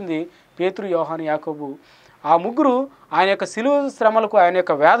అనుభవాన్ని చూసింది పేతురు, యోహాను, యాకోబు. ఆ ముగ్గురు ఆయన యొక్క శిలువ శ్రమలకు, ఆయన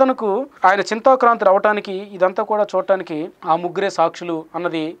యొక్క వేదనకు, ఆయన చింతాక్రాంతులు అవటానికి, ఇదంతా కూడా చూడటానికి ఆ ముగ్గురే సాక్షులు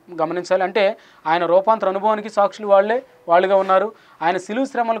అన్నది గమనించాలి. అంటే ఆయన రూపాంతర అనుభవానికి సాక్షులు వాళ్ళుగా ఉన్నారు. ఆయన శిలువ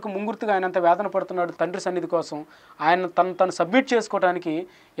శ్రమలకు ముంగుర్తుగా ఆయన ఎంత వేదన పడుతున్నాడు తండ్రి సన్నిధి కోసం, ఆయన తను సబ్మిట్ చేసుకోవడానికి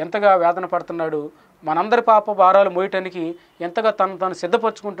ఎంతగా వేదన పడుతున్నాడు, మనందరి పాప భారాలు మోయటానికి ఎంతగా తను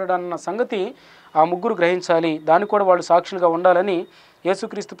సిద్ధపరచుకుంటాడు అన్న సంగతి ఆ ముగ్గురు గ్రహించాలి. దానికి కూడా వాళ్ళు సాక్షులుగా ఉండాలని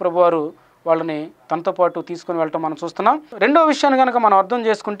యేసుక్రీస్తు ప్రభువారు వాళ్ళని తనతో పాటు తీసుకొని వెళ్ళటం మనం చూస్తున్నాం. రెండో విషయాన్ని కనుక మనం అర్థం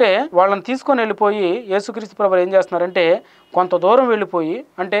చేసుకుంటే, వాళ్ళని తీసుకొని వెళ్ళిపోయి యేసుక్రీస్తు ప్రభువారు ఏం చేస్తున్నారంటే కొంత దూరం వెళ్ళిపోయి,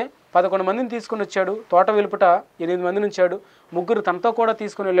 అంటే 11 మందిని తీసుకుని వచ్చాడు. తోట వెలుపట 8 మందిని ఉంచాడు. ముగ్గురు తనతో కూడా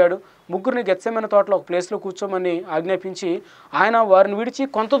తీసుకుని వెళ్ళాడు. ముగ్గురిని గెత్సేమనే తోటలో ఒక ప్లేస్లో కూర్చోమని ఆజ్ఞాపించి ఆయన వారిని విడిచి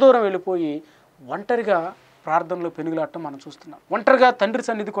కొంత దూరం వెళ్ళిపోయి ఒంటరిగా ప్రార్థనలో పెనుగులాడటం మనం చూస్తున్నాం. ఒంటరిగా తండ్రి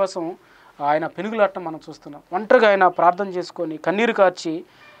సన్నిధి కోసం ఆయన పెనుగులాడటం మనం చూస్తున్నాం. ఒంటరిగా ఆయన ప్రార్థన చేసుకొని కన్నీరు కార్చి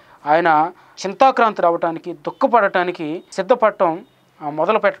ఆయన చింతాక్రాంతి రావటానికి, దుఃఖపడటానికి సిద్ధపడటం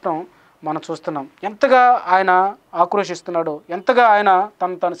మొదలు పెట్టడం మనం చూస్తున్నాం. ఎంతగా ఆయన ఆక్రోషిస్తున్నాడో, ఎంతగా ఆయన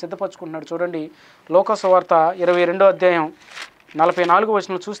తను సిద్ధపరచుకుంటున్నాడు. చూడండి, లూకా సువార్త 22వ అధ్యాయం 44వ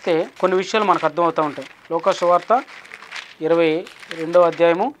వచనం చూస్తే కొన్ని విషయాలు మనకు అర్థమవుతూ ఉంటాయి. లూకా సువార్త 22వ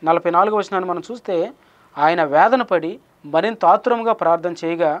అధ్యాయము 44వ వచనాన్ని మనం చూస్తే, ఆయన వేదన పడి మరింత ఆతురంగా ప్రార్థన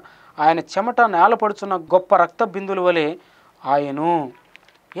చేయగా ఆయన చెమట నేలపడుచున్న గొప్ప రక్త బిందుల వలె ఆయను.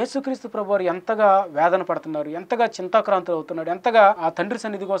 యేసుక్రీస్తు ప్రభువారు ఎంతగా వేదన పడుతున్నారు, ఎంతగా చింతాక్రాంతులు అవుతున్నాడు, ఎంతగా ఆ తండ్రి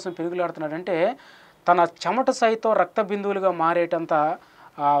సన్నిధి కోసం పెరుగులాడుతున్నాడు అంటే తన చెమట సైతం రక్త బిందువులుగా మారేటంత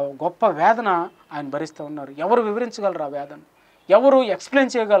గొప్ప వేదన ఆయన భరిస్తూ ఉన్నారు. ఎవరు వివరించగలరు ఆ వేదన? ఎవరు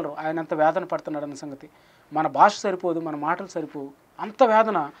ఎక్స్ప్లెయిన్ చేయగలరు ఆయన ఎంత వేదన పడుతున్నాడు అన్న సంగతి. మన భాష సరిపోదు, మన మాటలు సరిపోవు, అంత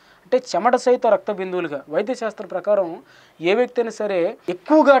వేదన. అంటే చెమట సైతం రక్త బిందువులుగా. వైద్యశాస్త్రం ప్రకారం ఏ వ్యక్తి అయినా సరే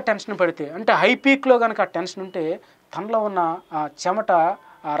ఎక్కువగా టెన్షన్ పడితే, అంటే హై పీక్లో కనుక ఆ టెన్షన్ ఉంటే తనలో ఉన్న ఆ చెమట,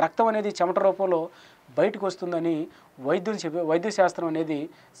 ఆ రక్తం అనేది చెమట రూపంలో బయటకు వస్తుందని వైద్యశాస్త్రం అనేది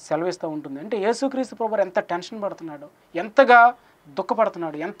సెలవిస్తూ ఉంటుంది. అంటే యేసుక్రీస్తు ప్రభువు ఎంత టెన్షన్ పడుతున్నాడు, ఎంతగా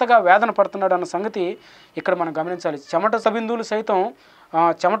దుఃఖపడుతున్నాడు, ఎంతగా వేదన పడుతున్నాడు అన్న సంగతి ఇక్కడ మనం గమనించాలి. చెమట సబిందువులు సైతం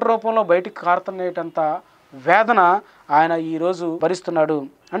చెమట రూపంలో బయటికి కారుతున్నేటంత వేదన ఆయన ఈరోజు భరిస్తున్నాడు.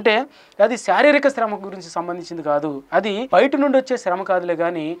 అంటే అది శారీరక శ్రమ గురించి సంబంధించింది కాదు, అది బయట నుండి వచ్చే శ్రమ కాదులే,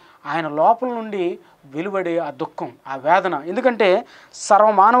 కానీ ఆయన లోపల నుండి వెలువడే ఆ దుఃఖం, ఆ వేదన. ఎందుకంటే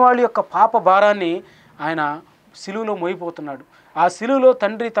సర్వమానవాళి యొక్క పాప భారాన్ని ఆయన సిలువలో మోయిపోతున్నాడు. ఆ సిలువలో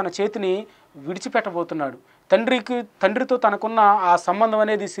తండ్రి తన చేతిని విడిచిపెట్టబోతున్నాడు. తండ్రితో తనకున్న ఆ సంబంధం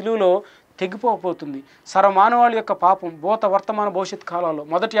అనేది సిలువలో తెగిపోబోతుంది. సర్వమానవాళి యొక్క పాపం భూత వర్తమాన భవిష్యత్ కాలాల్లో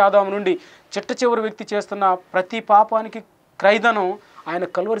మొదటి ఆదాము నుండి చిట్ట చివరి వ్యక్తి చేస్తున్న ప్రతి పాపానికి క్రైదనం ఆయన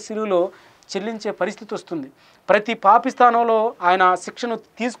కల్వరి సిలువలో చెల్లించే పరిస్థితి వస్తుంది. ప్రతి పాపి స్థానంలో ఆయన శిక్షను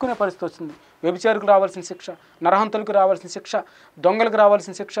తీసుకునే పరిస్థితి వస్తుంది. వ్యభిచారులకు రావాల్సిన శిక్ష, నరహంతులకు రావాల్సిన శిక్ష, దొంగలకు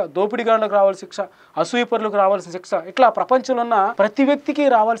రావాల్సిన శిక్ష, దోపిడిగాళ్లకు రావాల్సిన శిక్ష, అసూయపరులకు రావాల్సిన శిక్ష, ఇట్లా ప్రపంచంలో ఉన్న ప్రతి వ్యక్తికి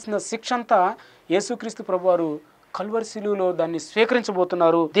రావాల్సిన శిక్ష అంతా యేసుక్రీస్తు ప్రభువారు కల్వరి సిలువలో దాన్ని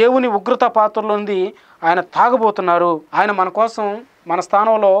స్వీకరించబోతున్నారు. దేవుని ఉగ్రత పాత్రలో నుండి ఆయన తాగబోతున్నారు. ఆయన మన కోసం మన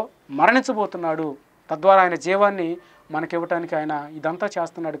స్థానంలో మరణించబోతున్నాడు. తద్వారా ఆయన జీవాన్ని మనకివ్వటానికి ఆయన ఇదంతా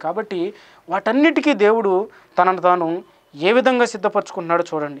చేస్తున్నాడు. కాబట్టి వాటన్నిటికీ దేవుడు తనను తాను ఏ విధంగా సిద్ధపరచుకుంటున్నాడో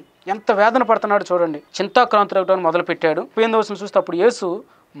చూడండి, ఎంత వేదన పడుతున్నాడో చూడండి. చింతాక్రాంతులవటాన్ని మొదలుపెట్టాడు. 15వ వచనం చూస్తే, అప్పుడు యేసు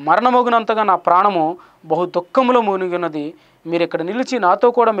మరణమోగినంతగా నా ప్రాణము బహు దుఃఖములో మునిగి ఉన్నది, మీరు ఇక్కడ నిలిచి నాతో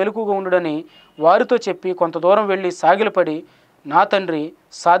కూడా మెలకుగా ఉండుడని వారితో చెప్పి కొంత దూరం వెళ్ళి సాగిలపడి, నా తండ్రి,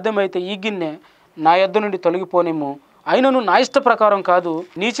 సాధ్యమైతే ఈ గిన్నె నా యొద్ద నుండి తొలగిపోనిమ్ము, అయినను నా ఇష్ట ప్రకారం కాదు,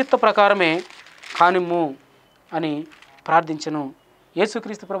 నీ చిత్త ప్రకారమే కానిమ్ము అని ప్రార్థించను.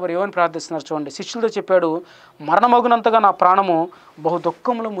 యేసుక్రీస్తు ప్రభువు ఏమని ప్రార్థిస్తున్నారు చూడండి. శిష్యులతో చెప్పాడు, మరణమగునంతగా నా ప్రాణము బహు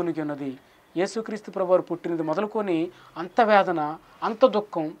దుఃఖంలో మునిగి ఉన్నది. యేసుక్రీస్తు ప్రభువు పుట్టినది మొదలుకొని అంత వేదన, అంత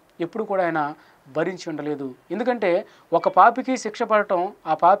దుఃఖం ఎప్పుడు కూడా ఆయన భరించి ఉండలేదు. ఎందుకంటే ఒక పాపికి శిక్ష పడటం,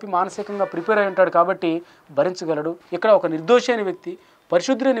 ఆ పాపి మానసికంగా ప్రిపేర్ అయి ఉంటాడు కాబట్టి భరించగలడు. ఇక్కడ ఒక నిర్దోషి అయిన వ్యక్తి,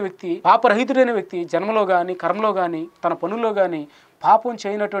 పరిశుద్ధుడైన వ్యక్తి, పాపరహితుడైన వ్యక్తి, జన్మలో కానీ కర్మలో కానీ తన పనుల్లో కానీ పాపం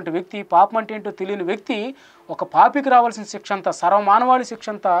చేయనటువంటి వ్యక్తి, పాపం అంటే ఏంటో తెలియని వ్యక్తి ఒక పాపికి రావాల్సిన శిక్ష అంతా, సర్వమానవాళి శిక్ష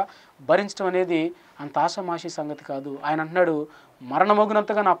అంతా భరించడం అనేది అంత ఆషామాషి సంగతి కాదు. ఆయన అంటున్నాడు,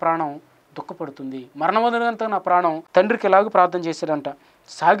 మరణమగునంతగా నా ప్రాణం దుఃఖపడుతుంది. మరణమగునంతగా నా ప్రాణం తండ్రికి ఎలాగో ప్రార్థన చేశాడంట.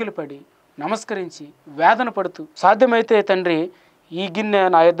 సాగిలపడి నమస్కరించి వేదన పడుతూ, సాధ్యమైతే తండ్రి ఈ గిన్నె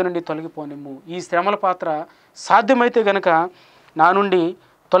నా యొద్ద నుండి తొలగిపోనిమ్ము, ఈ శ్రమల పాత్ర సాధ్యమైతే గనక నా నుండి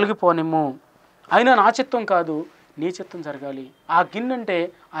తొలగిపోనిమ్ము, అయినా నా చిత్తం కాదు నీ చిత్తం జరగాలి. ఆ గిన్నె అంటే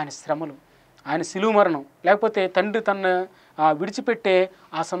ఆయన శ్రమలు, ఆయన సిలువ మరణం, లేకపోతే తండ్రి తన విడిచిపెట్టే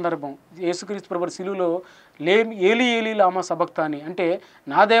ఆ సందర్భం. యేసుక్రీస్తు ప్రభువు సిలువలో ఏలి ఏలి లామా సబక్తాని అంటే,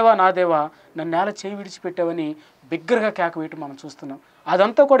 నా దేవా నా దేవా నన్ను నేల చేయి విడిచిపెట్టావని బిగ్గరగా కేక వేయటం మనం చూస్తున్నాం.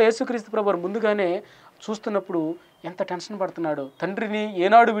 అదంతా కూడా యేసుక్రీస్తు ప్రభువు ముందుగానే చూస్తున్నప్పుడు ఎంత టెన్షన్ పడుతున్నాడో. తండ్రిని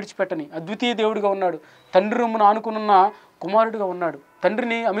ఏనాడు విడిచిపెట్టని అద్వితీయ దేవుడిగా ఉన్నాడు, తండ్రి రొమ్మును ఆనుకున్న కుమారుడిగా ఉన్నాడు,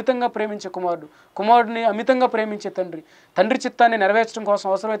 తండ్రిని అమితంగా ప్రేమించే కుమారుడు, కుమారుడిని అమితంగా ప్రేమించే తండ్రి, తండ్రి చిత్తాన్ని నెరవేర్చడం కోసం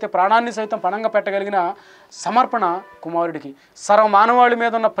అవసరమైతే ప్రాణాన్ని సైతం పణంగా పెట్టగలిగిన సమర్పణ కుమారుడికి, సర్వమానవాళి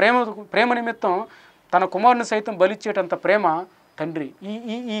మీద ఉన్న ప్రేమ నిమిత్తం తన కుమారుని సైతం బలిచ్చేటంత ప్రేమ తండ్రి.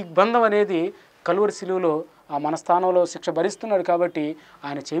 ఈ బంధం అనేది కల్వరి సిలువలో ఆ మన స్థానంలో శిక్ష భరిస్తున్నాడు కాబట్టి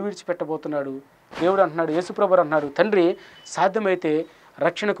ఆయన చేయి విడిచిపెట్టబోతున్నాడు. దేవుడు అంటున్నాడు, యేసుప్రభు అంటున్నాడు, తండ్రి సాధ్యమైతే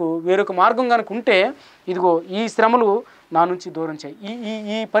రక్షణకు వేరొక మార్గం కనుక ఉంటే ఇదిగో ఈ శ్రమలు నా నుంచి దూరం చేయి,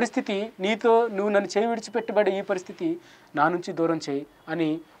 ఈ పరిస్థితి నీతో నువ్వు నన్ను చేయి విడిచిపెట్టబడే ఈ పరిస్థితి నా నుంచి దూరం చేయి అని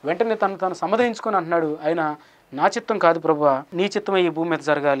వెంటనే తను సమాధానించుకొని అంటున్నాడు. ఆయన నా చిత్తం కాదు ప్రభువా, నీ చిత్తమే ఈ భూమి మీద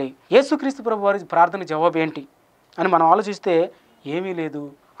జరగాలి. యేసుక్రీస్తు ప్రభు వారి ప్రార్థన జవాబు ఏంటి అని మనం ఆలోచిస్తే ఏమీ లేదు.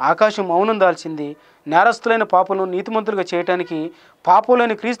 ఆకాశం మౌనం దాల్చింది. నేరస్తులైన పాపను నీతిమంతులుగా చేయటానికి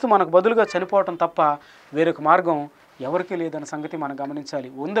పాపంలోని క్రీస్తు మనకు బదులుగా చనిపోవటం తప్ప వేరొక మార్గం ఎవరికీ లేదన్న సంగతి మనం గమనించాలి.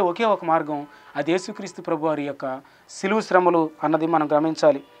 ఉందే ఒకే ఒక మార్గం, అది యేసుక్రీస్తు ప్రభు వారి యొక్క సిలువ శ్రమలు అన్నది మనం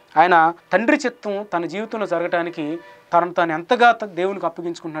గమనించాలి. ఆయన తండ్రి చిత్తం తన జీవితంలో జరగటానికి తాను ఎంతగా దేవునికి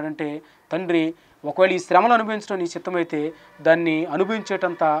అప్పగించుకుంటున్నాడంటే, తండ్రి ఒకవేళ ఈ శ్రమలు అనుభవించడం నీ చిత్తమైతే దాన్ని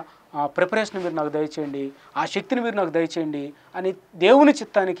అనుభవించేటంత ప్రిపరేషన్ మీరు నాకు దయచేయండి, ఆ శక్తిని మీరు నాకు దయచేయండి అని దేవుని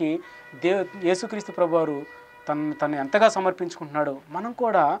చిత్తానికి యేసుక్రీస్తు ప్రభువారు తను ఎంతగా సమర్పించుకుంటున్నాడో మనం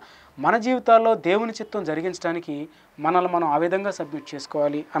కూడా మన జీవితాల్లో దేవుని చిత్తం జరిగించడానికి మనల్ని మనం ఆ విధంగా సబ్మిట్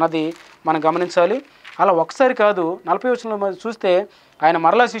చేసుకోవాలి అన్నది మనం గమనించాలి. అలా ఒకసారి కాదు, 40వ వచనంలో చూస్తే ఆయన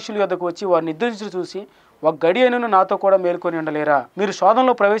మరలా శిష్యుల వద్దకు వచ్చి వారిని నిద్రించడం చూసి ఒక గడి అయినను నాతో కూడా మేలుకొని ఉండలేరా? మీరు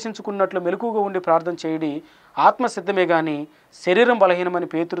శోధనలో ప్రవేశించుకున్నట్లు మెలకుగా ఉండి ప్రార్థన చేయడి ఆత్మసిద్ధమే గాని శరీరం బలహీనమని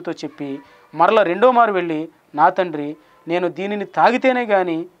పేతురుతో చెప్పి మరల రెండో మారు వెళ్ళి, నా తండ్రి, నేను దీనిని తాగితేనే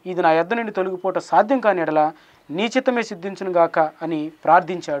గాని ఇది నా యొద్ద నుండి తొలగిపోట సాధ్యం కాని ఎడల నీ చిత్తమే సిద్ధించును గాక అని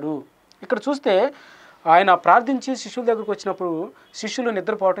ప్రార్థించాడు. ఇక్కడ చూస్తే ఆయన ప్రార్థించి శిష్యుల దగ్గరకు వచ్చినప్పుడు శిష్యులు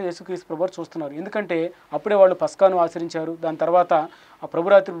నిద్రపోవటం యేసుక్రీస్తు ప్రభువారు చూస్తున్నారు. ఎందుకంటే అప్పుడే వాళ్ళు పస్కాను ఆచరించారు, దాని తర్వాత ఆ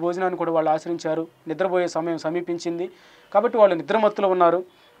ప్రభురాత్రి భోజనాన్ని కూడా వాళ్ళు ఆచరించారు, నిద్రపోయే సమయం సమీపించింది కాబట్టి వాళ్ళు నిద్రమత్తులో ఉన్నారు.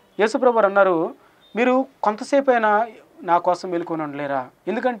 యేసు ప్రభువారు అన్నారు, మీరు కొంతసేపు అయినా నా కోసం మేలుకొని ఉండలేరా?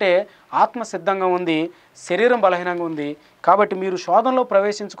 ఎందుకంటే ఆత్మ సిద్ధంగా ఉంది, శరీరం బలహీనంగా ఉంది, కాబట్టి మీరు శోధనలో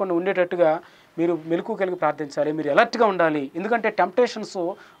ప్రవేశించకుండా ఉండేటట్టుగా మీరు మెలకు కలిగి ప్రార్థించాలి, మీరు అలర్ట్గా ఉండాలి. ఎందుకంటే టెంప్టేషన్స్,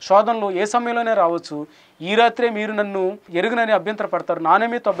 శోధనలు ఏ సమయంలోనే రావచ్చు. ఈ రాత్రే మీరు నన్ను ఎరుగునని అభ్యంతర పడతారు, నా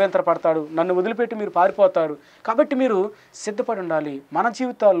నిమిత్తం అభ్యంతర పడతాడు, నన్ను వదిలిపెట్టి మీరు పారిపోతారు. కాబట్టి మీరు సిద్ధపడి ఉండాలి. మన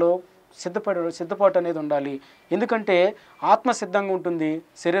జీవితాల్లో సిద్ధపాటు అనేది ఉండాలి. ఎందుకంటే ఆత్మ సిద్ధంగా ఉంటుంది,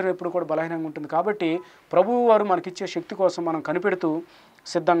 శరీరం ఎప్పుడు కూడా బలహీనంగా ఉంటుంది. కాబట్టి ప్రభువు వారు మనకిచ్చే శక్తి కోసం మనం కనిపెడుతూ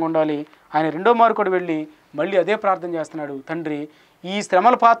సిద్ధంగా ఉండాలి. ఆయన రెండో మారు కూడా వెళ్ళి మళ్ళీ అదే ప్రార్థన చేస్తున్నాడు, తండ్రి, ఈ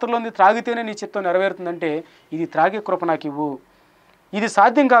శ్రమల పాత్రలోని త్రాగితేనే నీ చిత్తం నెరవేరుతుందంటే ఇది త్రాగే కృప నాకు ఇవ్వు. ఇది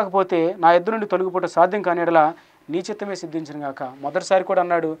సాధ్యం కాకపోతే నా ఎదురు నుండి తొలగిపోవటం సాధ్యం కాని ఎడల నీ చిత్తమే సిద్ధించను గాక. మొదటిసారి కూడా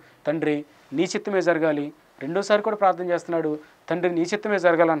అన్నాడు, తండ్రి నీ చిత్తమే జరగాలి. రెండోసారి కూడా ప్రార్థన చేస్తున్నాడు, తండ్రి నీ చిత్తమే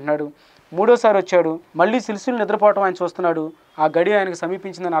జరగాలంటున్నాడు. మూడోసారి వచ్చాడు, మళ్ళీ సిలుసులు నిద్రపోవటం ఆయన చూస్తున్నాడు. ఆ గడి ఆయనకు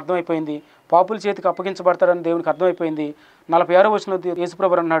సమీపించిందని అర్థమైపోయింది. పాపుల చేతికి అప్పగించబడతాడని దేవునికి అర్థమైపోయింది. 46వ వచనంలో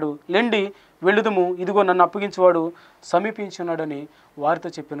యేసుప్రభువు అన్నాడు, లెండి వెళ్ళుదుము, ఇదిగో నన్ను అప్పగించేవాడు సమీపించున్నాడని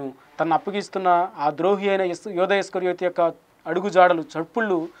వారితో చెప్పెను. తను అప్పగిస్తున్న ఆ ద్రోహి అయిన యోధ ఇస్కరియోతు యొక్క అడుగుజాడలు,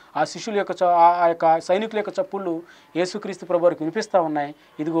 చప్పుళ్ళు, ఆ శిష్యుల యొక్క ఆ యొక్క సైనికుల యొక్క చప్పుళ్ళు యేసుక్రీస్తు ప్రభువుకి వినిపిస్తూ ఉన్నాయి.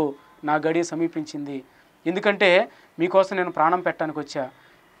 ఇదిగో నా గడి సమీపించింది, ఎందుకంటే మీకోసం నేను ప్రాణం పెట్టడానికి వచ్చా.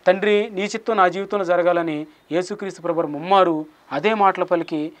 తండ్రి నీ చిత్తం నా జీవితంలో జరగాలని యేసుక్రీస్తు ప్రభువు ముమ్మారు అదే మాటల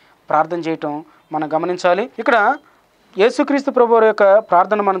పలికి ప్రార్థన చేయటం మనం గమనించాలి. ఇక్కడ యేసుక్రీస్తు ప్రభువు యొక్క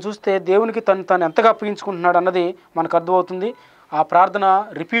ప్రార్థన మనం చూస్తే దేవునికి తను ఎంతగా అప్పగించుకుంటున్నాడు అన్నది మనకు అర్థమవుతుంది. ఆ ప్రార్థన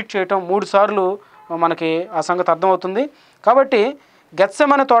రిపీట్ చేయటం 3 సార్లు మనకి ఆ సంగతి అర్థమవుతుంది. కాబట్టి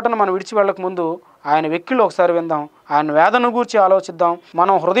గెత్సెమనే తోటను మనం విడిచి వెళ్ళక ముందు ఆయన వెక్కిళ్ళు ఒకసారి విందాం, ఆయన వేదన గూర్చి ఆలోచిద్దాం,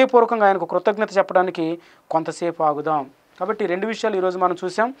 మనం హృదయపూర్వకంగా ఆయనకు కృతజ్ఞత చెప్పడానికి కొంతసేపు ఆగుదాం. కాబట్టి 2 విషయాలు ఈరోజు మనం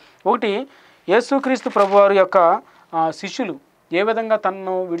చూసాం. ఒకటి, యేసుక్రీస్తు ప్రభువారి యొక్క శిష్యులు ఏ విధంగా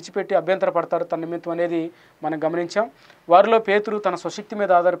తనను విడిచిపెట్టి అభ్యంతర పడతారు తన నిమిత్తం అనేది మనం గమనించాం. వారిలో పేతురు తన స్వశక్తి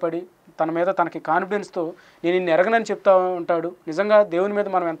మీద ఆధారపడి తన మీద తనకి కాన్ఫిడెన్స్తో నేను ఇన్ని ఎరగనని చెప్తా ఉంటాడు. నిజంగా దేవుని మీద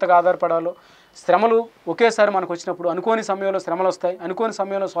మనం ఎంతగా ఆధారపడాలో. శ్రమలు ఒకేసారి మనకు వచ్చినప్పుడు అనుకోని సమయంలో శ్రమలు వస్తాయి, అనుకోని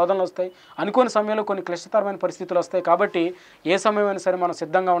సమయంలో శోధనలు వస్తాయి, అనుకోని సమయంలో కొన్ని క్లిష్టతరమైన పరిస్థితులు వస్తాయి. కాబట్టి ఏ సమయమైనా సరే మనం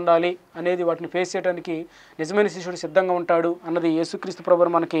సిద్ధంగా ఉండాలి అనేది, వాటిని ఫేస్ చేయడానికి నిజమైన శిష్యుడు సిద్ధంగా ఉంటాడు అన్నది యేసుక్రీస్తు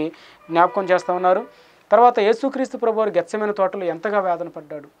ప్రభువు మనకి జ్ఞాపకం చేస్తూ ఉన్నారు. తర్వాత యేసుక్రీస్తు ప్రభువారు గెత్సెమనే తోటలో ఎంతగా వేదన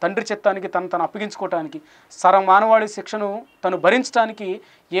పడ్డాడు, తండ్రి చిత్తానికి తను అప్పగించుకోవటానికి, మానవాళి శిక్షను తను భరించడానికి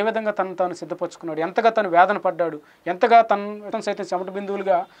ఏ విధంగా తను సిద్ధపరచుకున్నాడు, ఎంతగా తను వేదన పడ్డాడు, ఎంతగా తను సైతం చెమట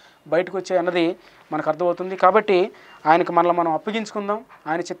బిందువులుగా బయటకు వచ్చాయి అన్నది మనకు అర్థమవుతుంది. కాబట్టి ఆయనకు మనల్ని మనం అప్పగించుకుందాం,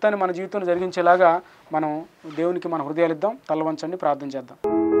 ఆయన చిత్తాన్ని మన జీవితంలో జరిగించేలాగా మనం దేవునికి మన హృదయాలు ఇద్దాం. తల వంచండి, ప్రార్థన చేద్దాం.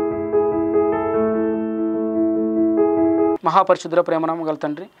 మహాపరిశుద్ధ ప్రేమనామ గల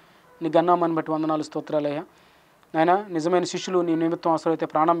తండ్రి, నీ గన్నామాన్ని బట్టి వందనాలు, స్తోత్రాలయ్యా. నాయన, నిజమైన శిష్యులు నీ నిమిత్తం అవసరమైతే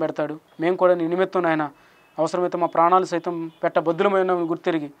ప్రాణం పెడతాడు. మేము కూడా నీ నిమిత్తం నాయన అవసరమైతే మా ప్రాణాలు సైతం బద్దులమైన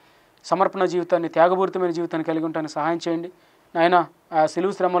గుర్తిరిగి సమర్పణ జీవితాన్ని, త్యాగపూరితమైన జీవితాన్ని కలిగి ఉంటానికి సహాయం చేయండి. నాయన, ఆ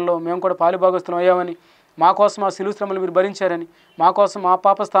సిలువు శ్రమల్లో మేము కూడా పాలుభాగస్తులం అయ్యామని, మా కోసం ఆ సిలువు శ్రమలు మీరు భరించారని, మా కోసం మా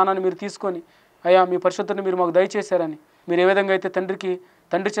పాప స్థానాన్ని మీరు తీసుకొని అయ్యా మీ పరిశుద్ధతని మీరు మాకు దయచేశారని, మీరు ఏ విధంగా అయితే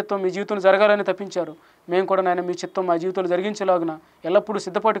తండ్రి చిత్తం మీ జీవితంలో జరగాలని తప్పించారు, మేము కూడా నాయన మీ చిత్తం మా జీవితంలో జరిగించేలాగున ఎల్లప్పుడూ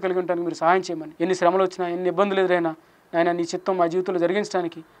సిద్ధపాటు కలిగి ఉంటానికి మీరు సహాయం చేయమని. ఎన్ని శ్రమలు వచ్చినా, ఎన్ని ఇబ్బందులు ఎదురైనా నాయన నీ చిత్తం మా జీవితంలో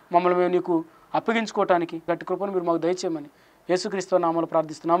జరిగించడానికి, మమ్మల్ని మేము నీకు అప్పగించుకోవటానికి గట్టి కృపను మీరు మాకు దయచేయమని యేసుక్రీస్తు నామములో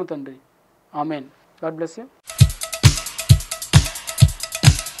ప్రార్థిస్తున్నాము తండ్రి. ఆమెన్. God bless you.